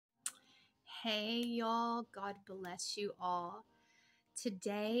Hey, y'all. God bless you all.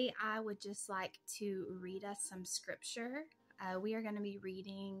 Today, I would just like to read us some scripture. We are going to be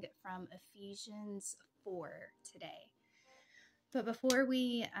reading from Ephesians 4 today. But before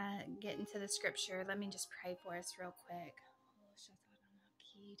we get into the scripture, let me just pray for us real quick.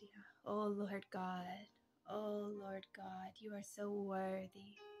 Oh, Lord God. Oh, Lord God, you are so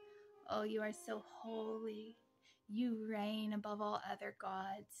worthy. Oh, you are so holy. You reign above all other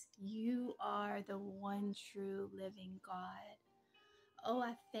gods. You are the one true living God. Oh,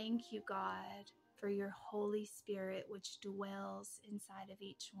 I thank you, God, for your Holy Spirit, which dwells inside of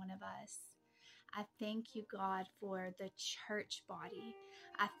each one of us. I thank you, God, for the church body.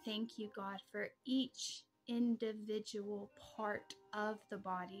 I thank you, God, for each individual part of the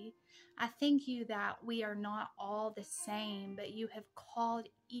body. I thank you that we are not all the same, but you have called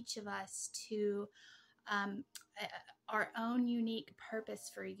each of us to our own unique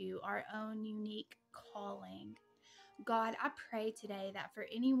purpose for you, our own unique calling. God, I pray today that for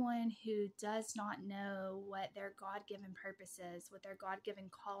anyone who does not know what their God-given purpose is, what their God-given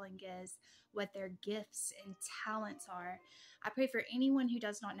calling is, what their gifts and talents are, I pray for anyone who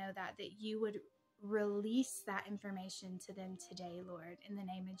does not know that you would release that information to them today, Lord, in the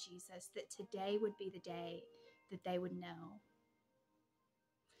name of Jesus, that today would be the day that they would know.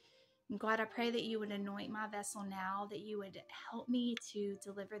 And God, I pray that you would anoint my vessel now, that you would help me to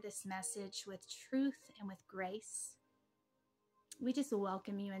deliver this message with truth and with grace. We just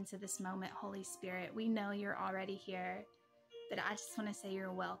welcome you into this moment, Holy Spirit. We know you're already here, but I just want to say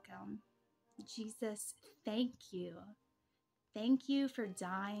you're welcome. Jesus, thank you. Thank you for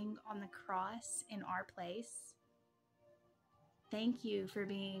dying on the cross in our place. Thank you for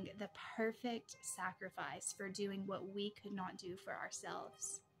being the perfect sacrifice, for doing what we could not do for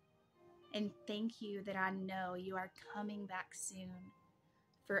ourselves. And thank you that I know you are coming back soon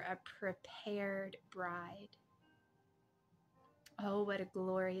for a prepared bride. Oh, what a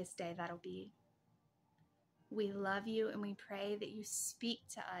glorious day that'll be. We love you and we pray that you speak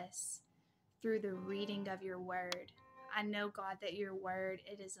to us through the reading of your word. I know, God, that your word,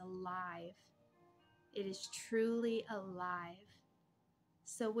 it is alive. It is truly alive.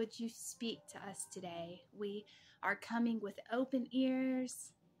 So would you speak to us today? We are coming with open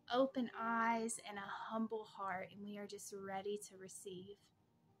ears, open eyes, and a humble heart, and we are just ready to receive.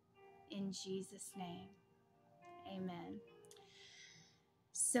 In Jesus' name, amen.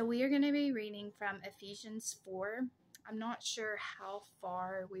 So we are going to be reading from Ephesians 4. I'm not sure how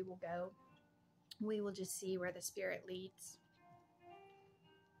far we will go. We will just see where the Spirit leads.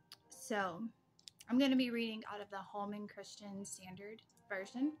 So I'm going to be reading out of the Holman Christian Standard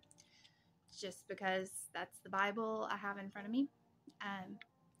Version, just because that's the Bible I have in front of me.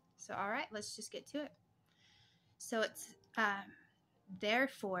 So all right, let's just get to it. So it's,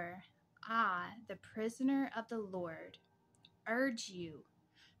 therefore, I, the prisoner of the Lord, urge you.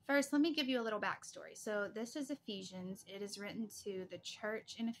 First, let me give you a little backstory. So this is Ephesians. It is written to the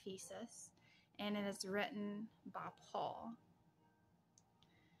church in Ephesus, and it is written by Paul.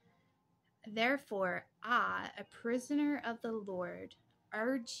 Therefore, I, a prisoner of the Lord,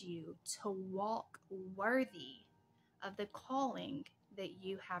 urge you to walk worthy of the calling that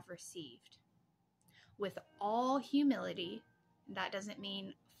you have received, with all humility. That doesn't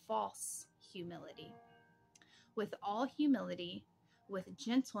mean false humility. With all humility, with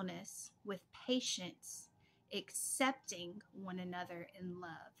gentleness, with patience, accepting one another in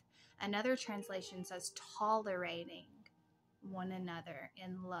love. Another translation says tolerating one another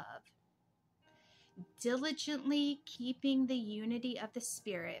in love. Diligently keeping the unity of the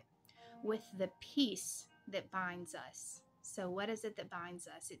Spirit with the peace that binds us. So what is it that binds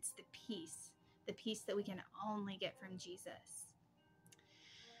us? It's the peace that we can only get from Jesus.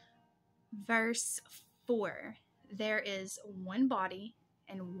 Verse 4, there is one body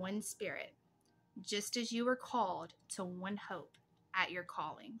and one Spirit, just as you were called to one hope at your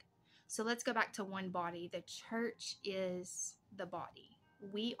calling. So let's go back to one body. The church is the body.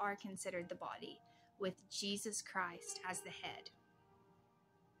 We are considered the body, with Jesus Christ as the head.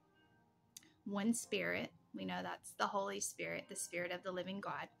 One Spirit, we know that's the Holy Spirit, the Spirit of the living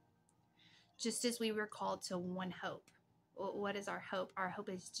God. Just as we were called to one hope. What is our hope? Our hope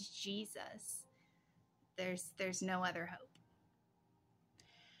is Jesus. There's no other hope.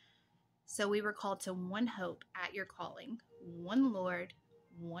 So we were called to one hope at your calling, one Lord,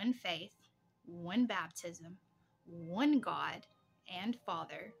 one faith, one baptism, one God and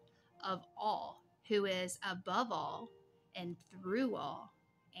Father of all, who is above all and through all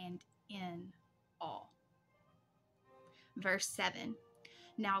and in all. Verse 7,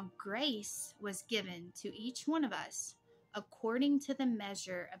 now grace was given to each one of us according to the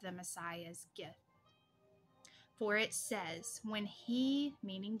measure of the Messiah's gift. For it says, when he,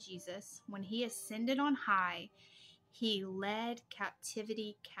 meaning Jesus, when he ascended on high, he led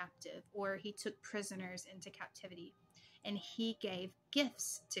captivity captive, or he took prisoners into captivity, and he gave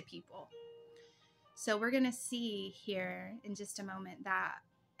gifts to people. So we're going to see here in just a moment that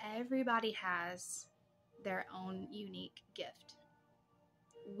everybody has their own unique gift.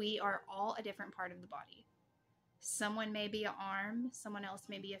 We are all a different part of the body. Someone may be an arm, someone else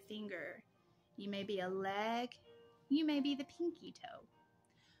may be a finger. You may be a leg, you may be the pinky toe.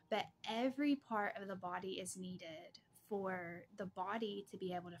 But every part of the body is needed for the body to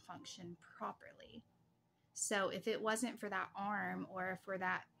be able to function properly. So if it wasn't for that arm or for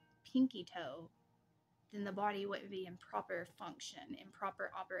that pinky toe, then the body wouldn't be in proper function, in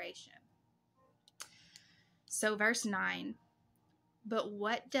proper operation. So verse 9, but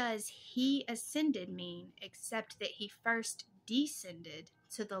what does he ascended mean except that he first descended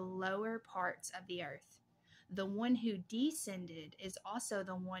to the lower parts of the earth? The one who descended is also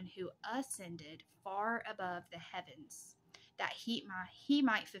the one who ascended far above the heavens, that he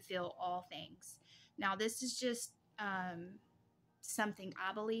might fulfill all things. Now, this is just something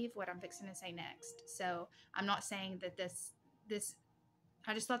I believe, what I'm fixing to say next. So I'm not saying that this,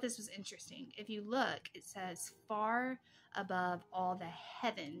 I just thought this was interesting. If you look, it says far above all the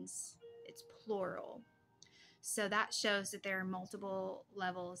heavens. It's plural. So that shows that there are multiple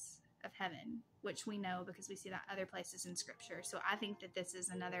levels of heaven, which we know because we see that other places in scripture. So I think that this is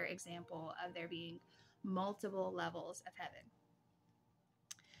another example of there being multiple levels of heaven.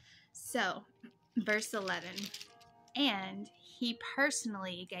 So verse 11, and he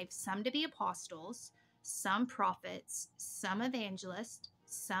personally gave some to be apostles, some prophets, some evangelists,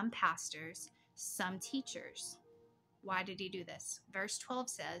 some pastors, some teachers. Why did he do this? Verse 12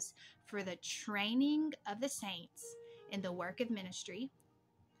 says, for the training of the saints in the work of ministry,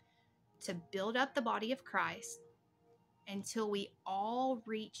 to build up the body of Christ until we all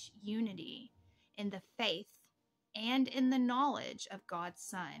reach unity in the faith and in the knowledge of God's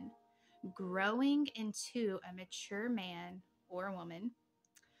Son, growing into a mature man or woman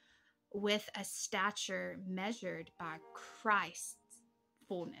with a stature measured by Christ's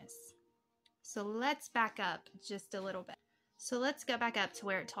fullness. So let's back up just a little bit. So let's go back up to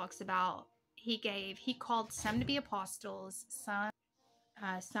where it talks about he called some to be apostles,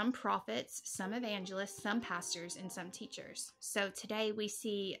 some prophets, some evangelists, some pastors, and some teachers. So today we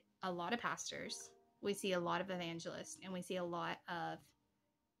see a lot of pastors, we see a lot of evangelists, and we see a lot of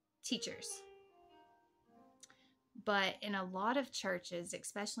teachers. But in a lot of churches,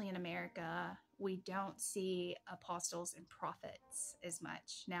 especially in America, we don't see apostles and prophets as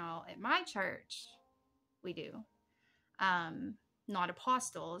much. Now, at my church, we do. Not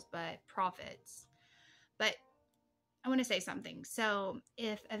apostles, but prophets. But I want to say something. So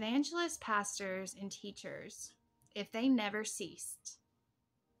if evangelists, pastors, and teachers, if they never ceased,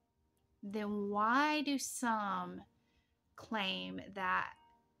 then why do some claim that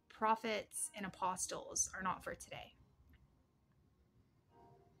prophets and apostles are not for today?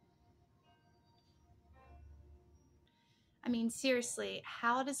 I mean, seriously,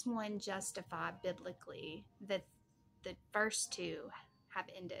 how does one justify biblically that the first two have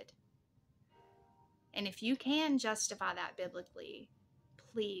ended? And if you can justify that biblically,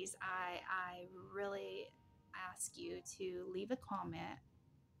 please, I really ask you to leave a comment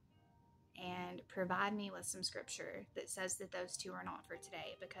and provide me with some scripture that says that those two are not for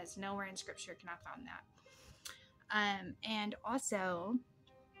today, because nowhere in scripture can I find that. And also,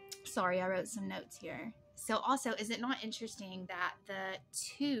 sorry, I wrote some notes here. So also, is it not interesting that the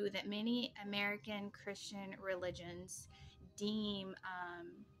two that many American Christian religions deem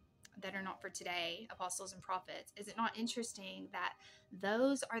that are not for today, apostles and prophets, is it not interesting that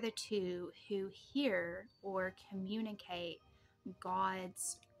those are the two who hear or communicate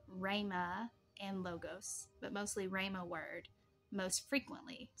God's Rhema and Logos, but mostly Rhema word most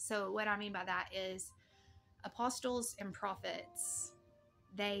frequently? So what I mean by that is apostles and prophets,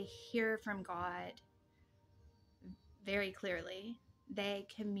 they hear from God very clearly. They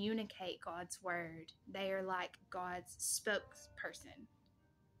communicate God's word. They are like God's spokesperson.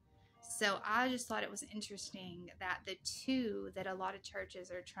 So I just thought it was interesting that the two that a lot of churches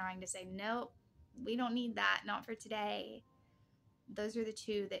are trying to say, nope, we don't need that, not for today. Those are the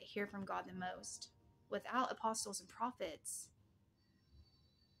two that hear from God the most. Without apostles and prophets,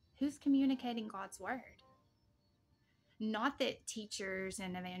 who's communicating God's word? Not that teachers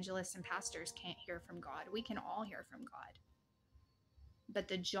and evangelists and pastors can't hear from God. We can all hear from God. But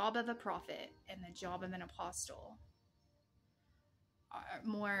the job of a prophet and the job of an apostle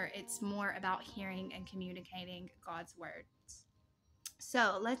it's more about hearing and communicating God's words.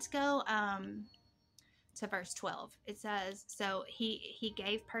 So let's go to verse 12. It says, so he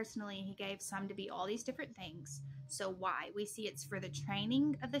gave some to be all these different things. So why? We see it's for the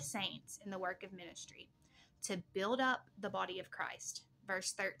training of the saints in the work of ministry, to build up the body of Christ.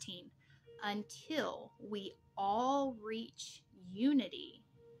 Verse 13, until we all reach unity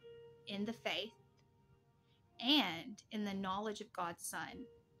in the faith and in the knowledge of God's Son.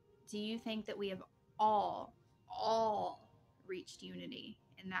 Do you think that we have all reached unity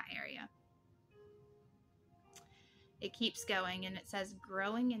in that area? It keeps going, and it says,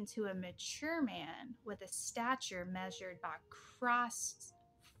 growing into a mature man with a stature measured by Christ's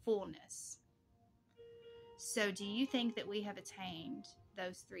fullness. So do you think that we have attained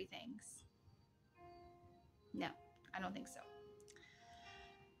those three things? No, I don't think so.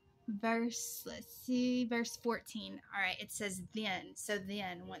 Verse 14. All right, it says then. So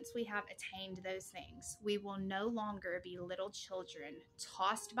then, once we have attained those things, we will no longer be little children,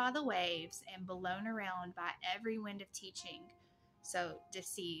 tossed by the waves and blown around by every wind of teaching. So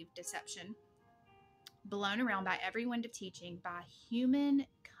deception. Blown around by every wind of teaching, by human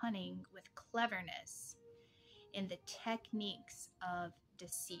cunning with cleverness in the techniques of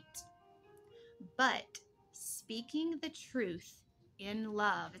deceit. But speaking the truth in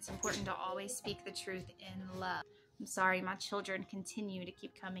love. It's important to always speak the truth in love. I'm sorry, my children continue to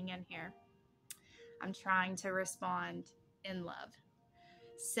keep coming in here. I'm trying to respond in love.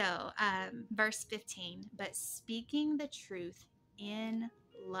 So, verse 15, but speaking the truth in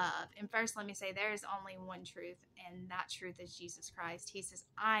love. And first, let me say there is only one truth, and that truth is Jesus Christ. He says,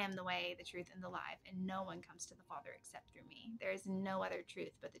 I am the way, the truth, and the life, and no one comes to the Father except through me. There is no other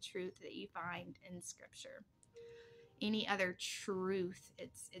truth but the truth that you find in Scripture. Any other truth,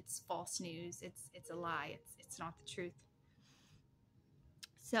 it's false news. It's a lie. It's not the truth.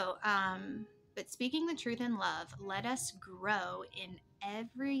 So, but speaking the truth in love, let us grow in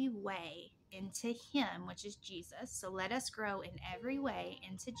every way into Him, which is Jesus. So let us grow in every way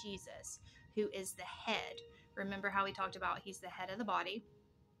into Jesus, who is the head. Remember how we talked about He's the head of the body.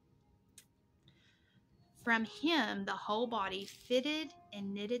 From Him, the whole body fitted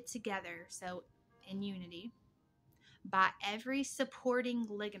and knitted together, so in unity, by every supporting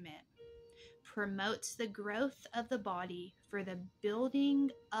ligament, promotes the growth of the body for the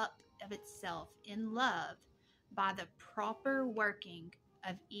building up of itself in love by the proper working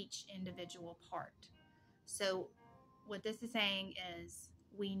of each individual part. So what this is saying is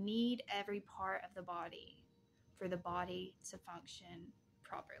we need every part of the body for the body to function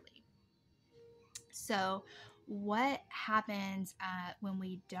properly. So what happens when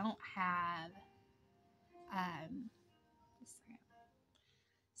we don't have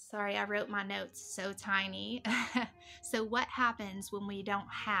sorry, I wrote my notes so tiny. So what happens when we don't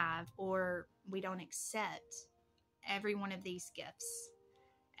have or we don't accept every one of these gifts,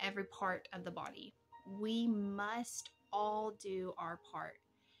 every part of the body? We must all do our part.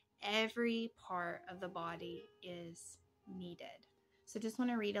 Every part of the body is needed. So just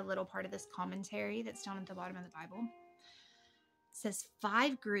want to read a little part of this commentary that's down at the bottom of the Bible. It says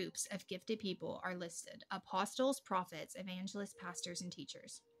 5 groups of gifted people are listed: apostles, prophets, evangelists, pastors, and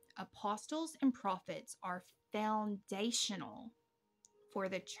teachers. Apostles and prophets are foundational for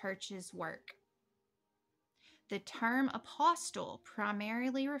the church's work. The term apostle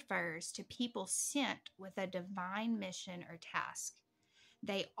primarily refers to people sent with a divine mission or task.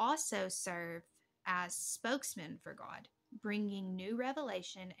 They also serve as spokesmen for God, bringing new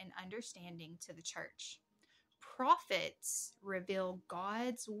revelation and understanding to the church. Prophets reveal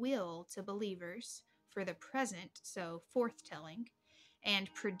God's will to believers for the present, so forthtelling,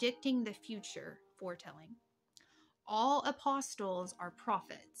 and predicting the future, foretelling. All apostles are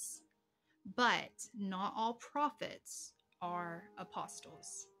prophets, but not all prophets are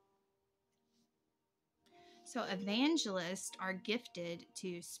apostles. So evangelists are gifted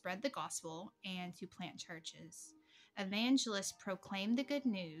to spread the gospel and to plant churches. Evangelists proclaim the good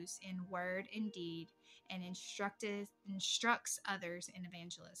news in word and deed and instructs others in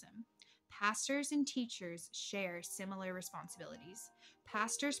evangelism. Pastors and teachers share similar responsibilities.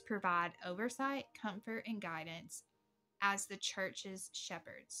 Pastors provide oversight, comfort, and guidance as the church's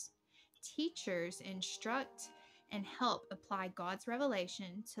shepherds. Teachers instruct and help apply God's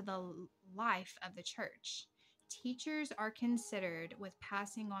revelation to the life of the church. Teachers are considered with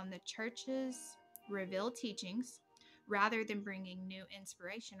passing on the church's revealed teachings rather than bringing new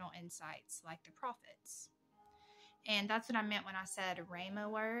inspirational insights like the prophets. And that's what I meant when I said rhema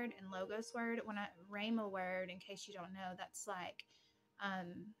word and logos word. When I rhema word, in case you don't know, that's like,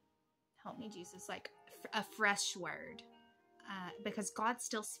 help me Jesus, like a fresh word, because God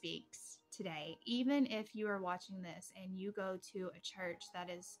still speaks today. Even if you are watching this and you go to a church that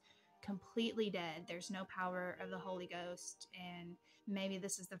is completely dead, there's no power of the Holy Ghost, and maybe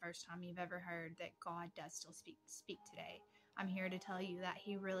this is the first time you've ever heard that God does still speak today. I'm here to tell you that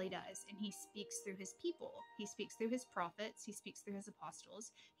he really does, and he speaks through his people. He speaks through his prophets. He speaks through his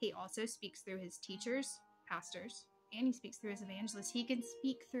apostles. He also speaks through his teachers, pastors, and he speaks through his evangelists. He can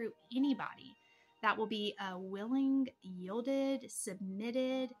speak through anybody that will be a willing, yielded,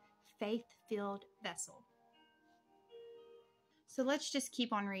 submitted, faith-filled vessel. So let's just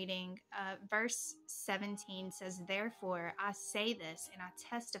keep on reading. Verse 17 says, "Therefore I say this, and I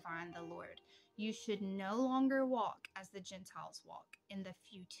testify in the Lord, you should no longer walk as the Gentiles walk, in the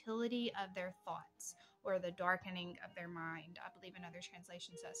futility of their thoughts, or the darkening of their mind." I believe another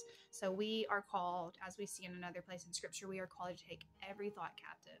translation says. So we are called, as we see in another place in Scripture, we are called to take every thought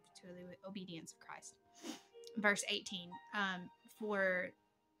captive to the obedience of Christ. Verse 18, for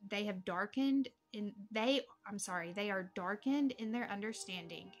they have darkened they are darkened in their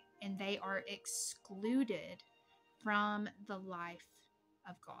understanding, and they are excluded from the life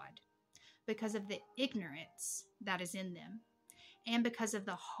of God because of the ignorance that is in them, and because of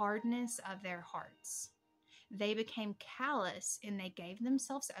the hardness of their hearts. They became callous, and they gave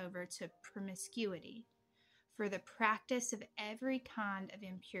themselves over to promiscuity, for the practice of every kind of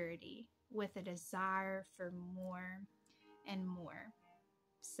impurity, with a desire for more and more.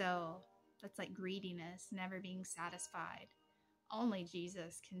 So that's like greediness, never being satisfied. Only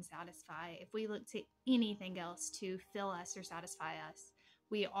Jesus can satisfy. If we look to anything else to fill us or satisfy us,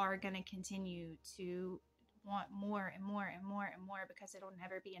 we are going to continue to want more and more and more and more, because it'll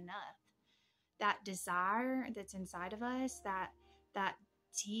never be enough. That desire that's inside of us, that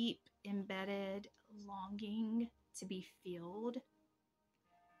deep embedded longing to be filled,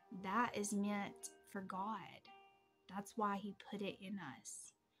 that is meant for God. That's why he put it in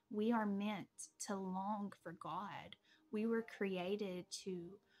us. We are meant to long for God. We were created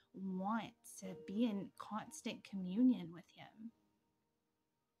to want to be in constant communion with him.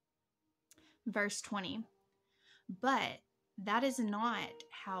 Verse 20, "But that is not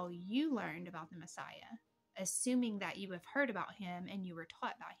how you learned about the Messiah, assuming that you have heard about him and you were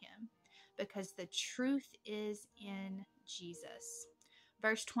taught by him, because the truth is in Jesus."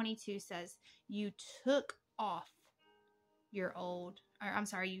 Verse 22 says, you took off your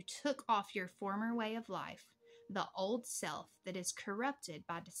former way of life, the old self that is corrupted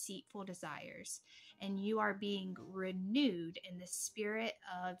by deceitful desires, and you are being renewed in the spirit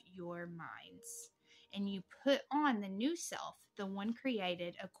of your minds. And you put on the new self, the one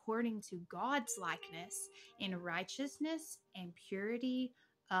created according to God's likeness, in righteousness and purity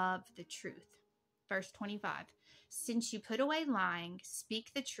of the truth. Verse 25, "Since you put away lying,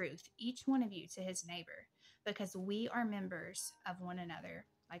 speak the truth, each one of you to his neighbor, because we are members of one another."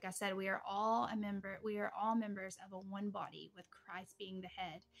 Like I said, we are all members of a one body, with Christ being the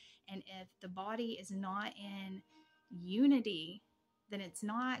head. And if the body is not in unity, then it's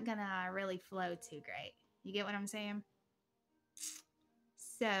not gonna really flow too great. You get what I'm saying?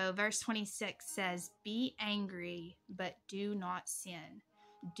 So verse 26 says, "Be angry, but do not sin.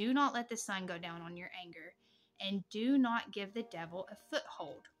 Do not let the sun go down on your anger, and do not give the devil a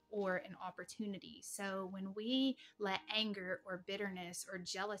foothold," or an opportunity. So when we let anger or bitterness or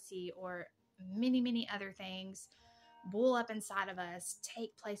jealousy or many, many other things boil up inside of us,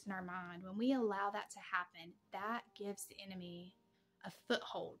 take place in our mind, when we allow that to happen, that gives the enemy a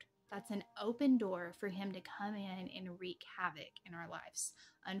foothold. That's an open door for him to come in and wreak havoc in our lives.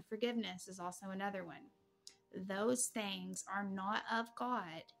 Unforgiveness is also another one. Those things are not of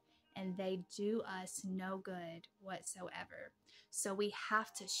God, and they do us no good whatsoever. So we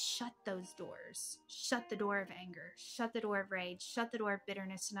have to shut those doors. Shut the door of anger. Shut the door of rage. Shut the door of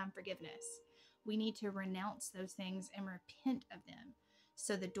bitterness and unforgiveness. We need to renounce those things and repent of them,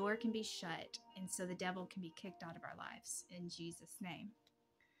 so the door can be shut, and so the devil can be kicked out of our lives, in Jesus' name.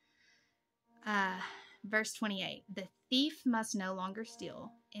 Verse 28, "The thief must no longer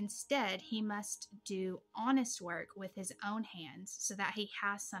steal. Instead, he must do honest work with his own hands, so that he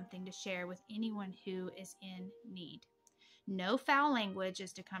has something to share with anyone who is in need. No foul language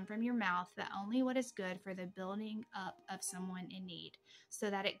is to come from your mouth, but only what is good for the building up of someone in need,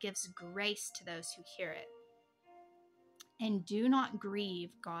 so that it gives grace to those who hear it. And do not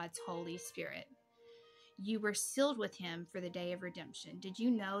grieve God's Holy Spirit. You were sealed with him for the day of redemption." Did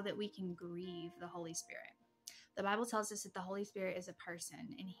you know that we can grieve the Holy Spirit? The Bible tells us that the Holy Spirit is a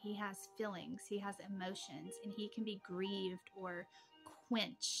person, and he has feelings, he has emotions, and he can be grieved or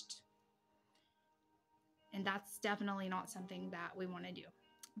quenched. And that's definitely not something that we want to do.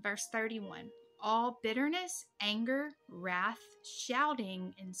 Verse 31, all bitterness, anger, wrath,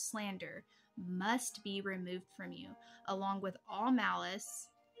 shouting, and slander must be removed from you, along with all malice.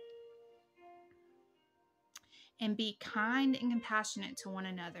 And be kind and compassionate to one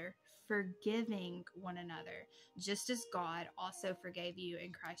another, forgiving one another, just as God also forgave you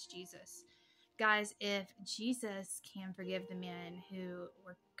in Christ Jesus. Guys, if Jesus can forgive the men who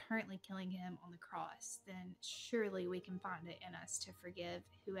were currently killing him on the cross, then surely we can find it in us to forgive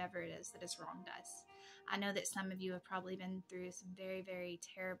whoever it is that has wronged us. I know that some of you have probably been through some very, very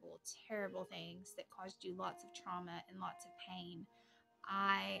terrible, terrible things that caused you lots of trauma and lots of pain.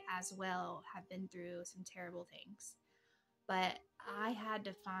 I, as well, have been through some terrible things. But I had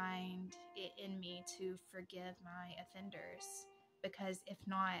to find it in me to forgive my offenders, because if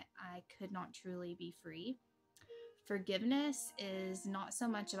not, I could not truly be free. Forgiveness is not so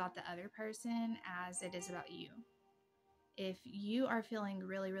much about the other person as it is about you. If you are feeling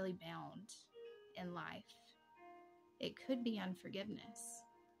really, really bound in life, it could be unforgiveness.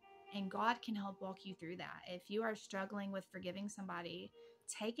 And God can help walk you through that. If you are struggling with forgiving somebody,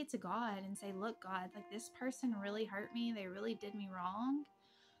 take it to God and say, look, God, like, this person really hurt me. They really did me wrong.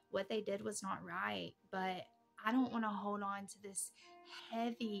 What they did was not right. But I don't want to hold on to this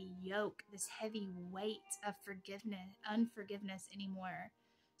heavy yoke, this heavy weight of unforgiveness anymore.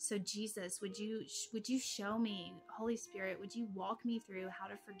 So Jesus, would you show me, Holy Spirit, would you walk me through how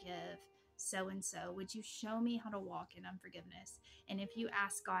to forgive so-and-so? Would you show me how to walk in unforgiveness? And if you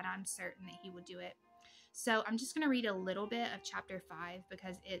ask God, I'm certain that he will do it. So I'm just going to read a little bit of chapter 5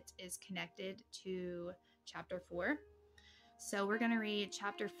 because it is connected to chapter 4. So we're going to read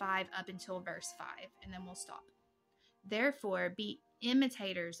chapter 5 up until verse 5, and then we'll stop. Therefore, be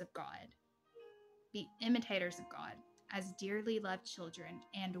imitators of God. Be imitators of God as dearly loved children,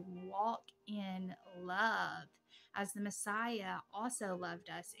 and walk in love, as the Messiah also loved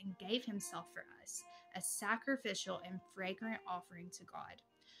us and gave himself for us, a sacrificial and fragrant offering to God.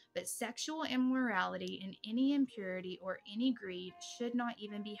 But sexual immorality and any impurity or any greed should not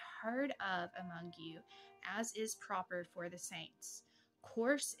even be heard of among you, as is proper for the saints.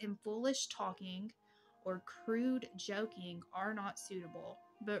 Coarse and foolish talking or crude joking are not suitable,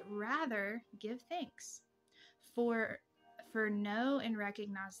 but rather give thanks. For know and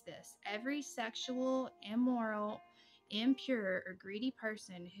recognize this: every sexual, immoral, impure, or greedy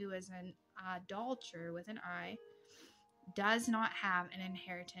person who is an adulterer with an eye does not have an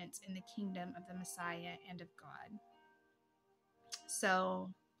inheritance in the kingdom of the Messiah and of God. So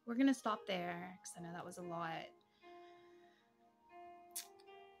we're going to stop there because I know that was a lot.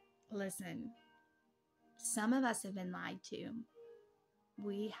 Listen, some of us have been lied to.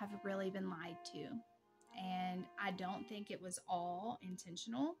 We have really been lied to. And I don't think it was all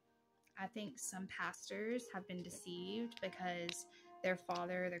intentional. I think some pastors have been deceived because their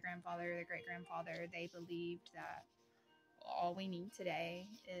father, their grandfather, their great-grandfather, they believed that all we need today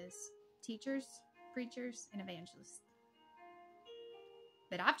is teachers, preachers, and evangelists.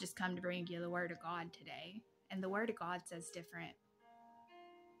 But I've just come to bring you the Word of God today. And the Word of God says different.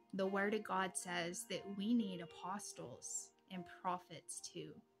 The Word of God says that we need apostles and prophets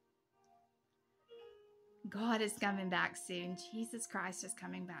too. God is coming back soon. Jesus Christ is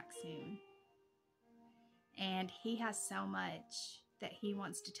coming back soon. And he has so much that he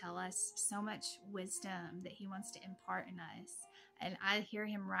wants to tell us, so much wisdom that he wants to impart in us. And I hear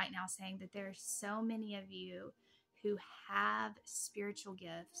him right now saying that there are so many of you who have spiritual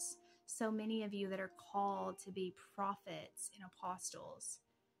gifts, so many of you that are called to be prophets and apostles,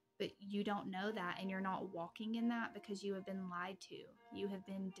 but you don't know that, and you're not walking in that because you have been lied to. You have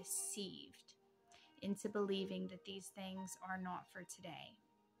been deceived into believing that these things are not for today.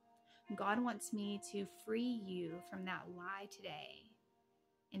 God wants me to free you from that lie today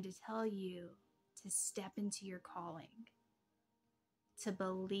and to tell you to step into your calling, to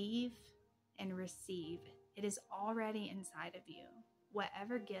believe and receive. It is already inside of you.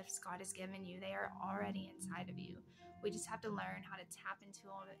 Whatever gifts God has given you, they are already inside of you. We just have to learn how to tap into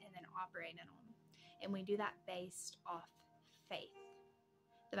them and then operate in them. And we do that based off faith.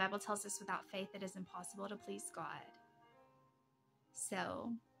 The Bible tells us without faith it is impossible to please God.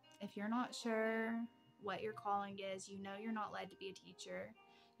 So if you're not sure what your calling is, you know you're not led to be a teacher.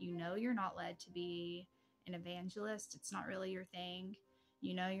 You know you're not led to be an evangelist. It's not really your thing.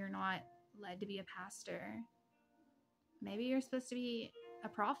 You know you're not led to be a pastor. Maybe you're supposed to be a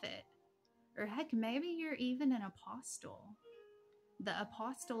prophet. Or heck, maybe you're even an apostle. The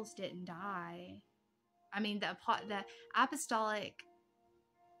apostles didn't die. I mean, the apostolic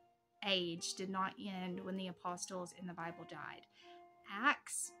age did not end when the apostles in the Bible died.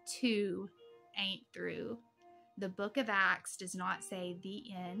 Acts 2 ain't through. The book of Acts does not say the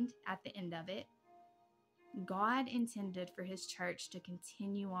end at the end of it. God intended for his church to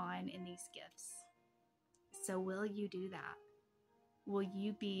continue on in these gifts. So will you do that? Will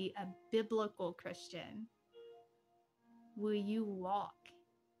you be a biblical Christian? Will you walk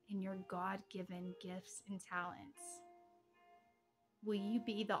in your God-given gifts and talents? Will you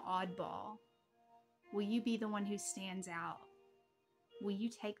be the oddball? Will you be the one who stands out? Will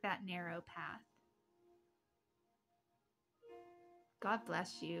you take that narrow path? God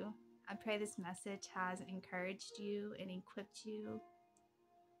bless you. I pray this message has encouraged you and equipped you.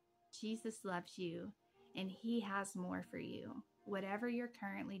 Jesus loves you, and he has more for you. Whatever you're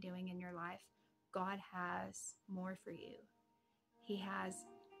currently doing in your life, God has more for you. He has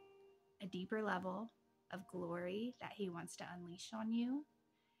a deeper level of glory that he wants to unleash on you.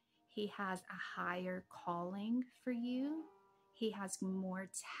 He has a higher calling for you. He has more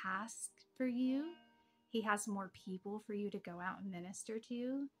tasks for you. He has more people for you to go out and minister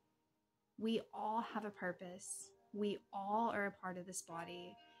to. We all have a purpose. We all are a part of this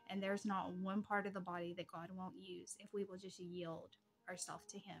body. And there's not one part of the body that God won't use if we will just yield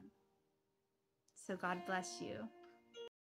ourselves to him. So God bless you.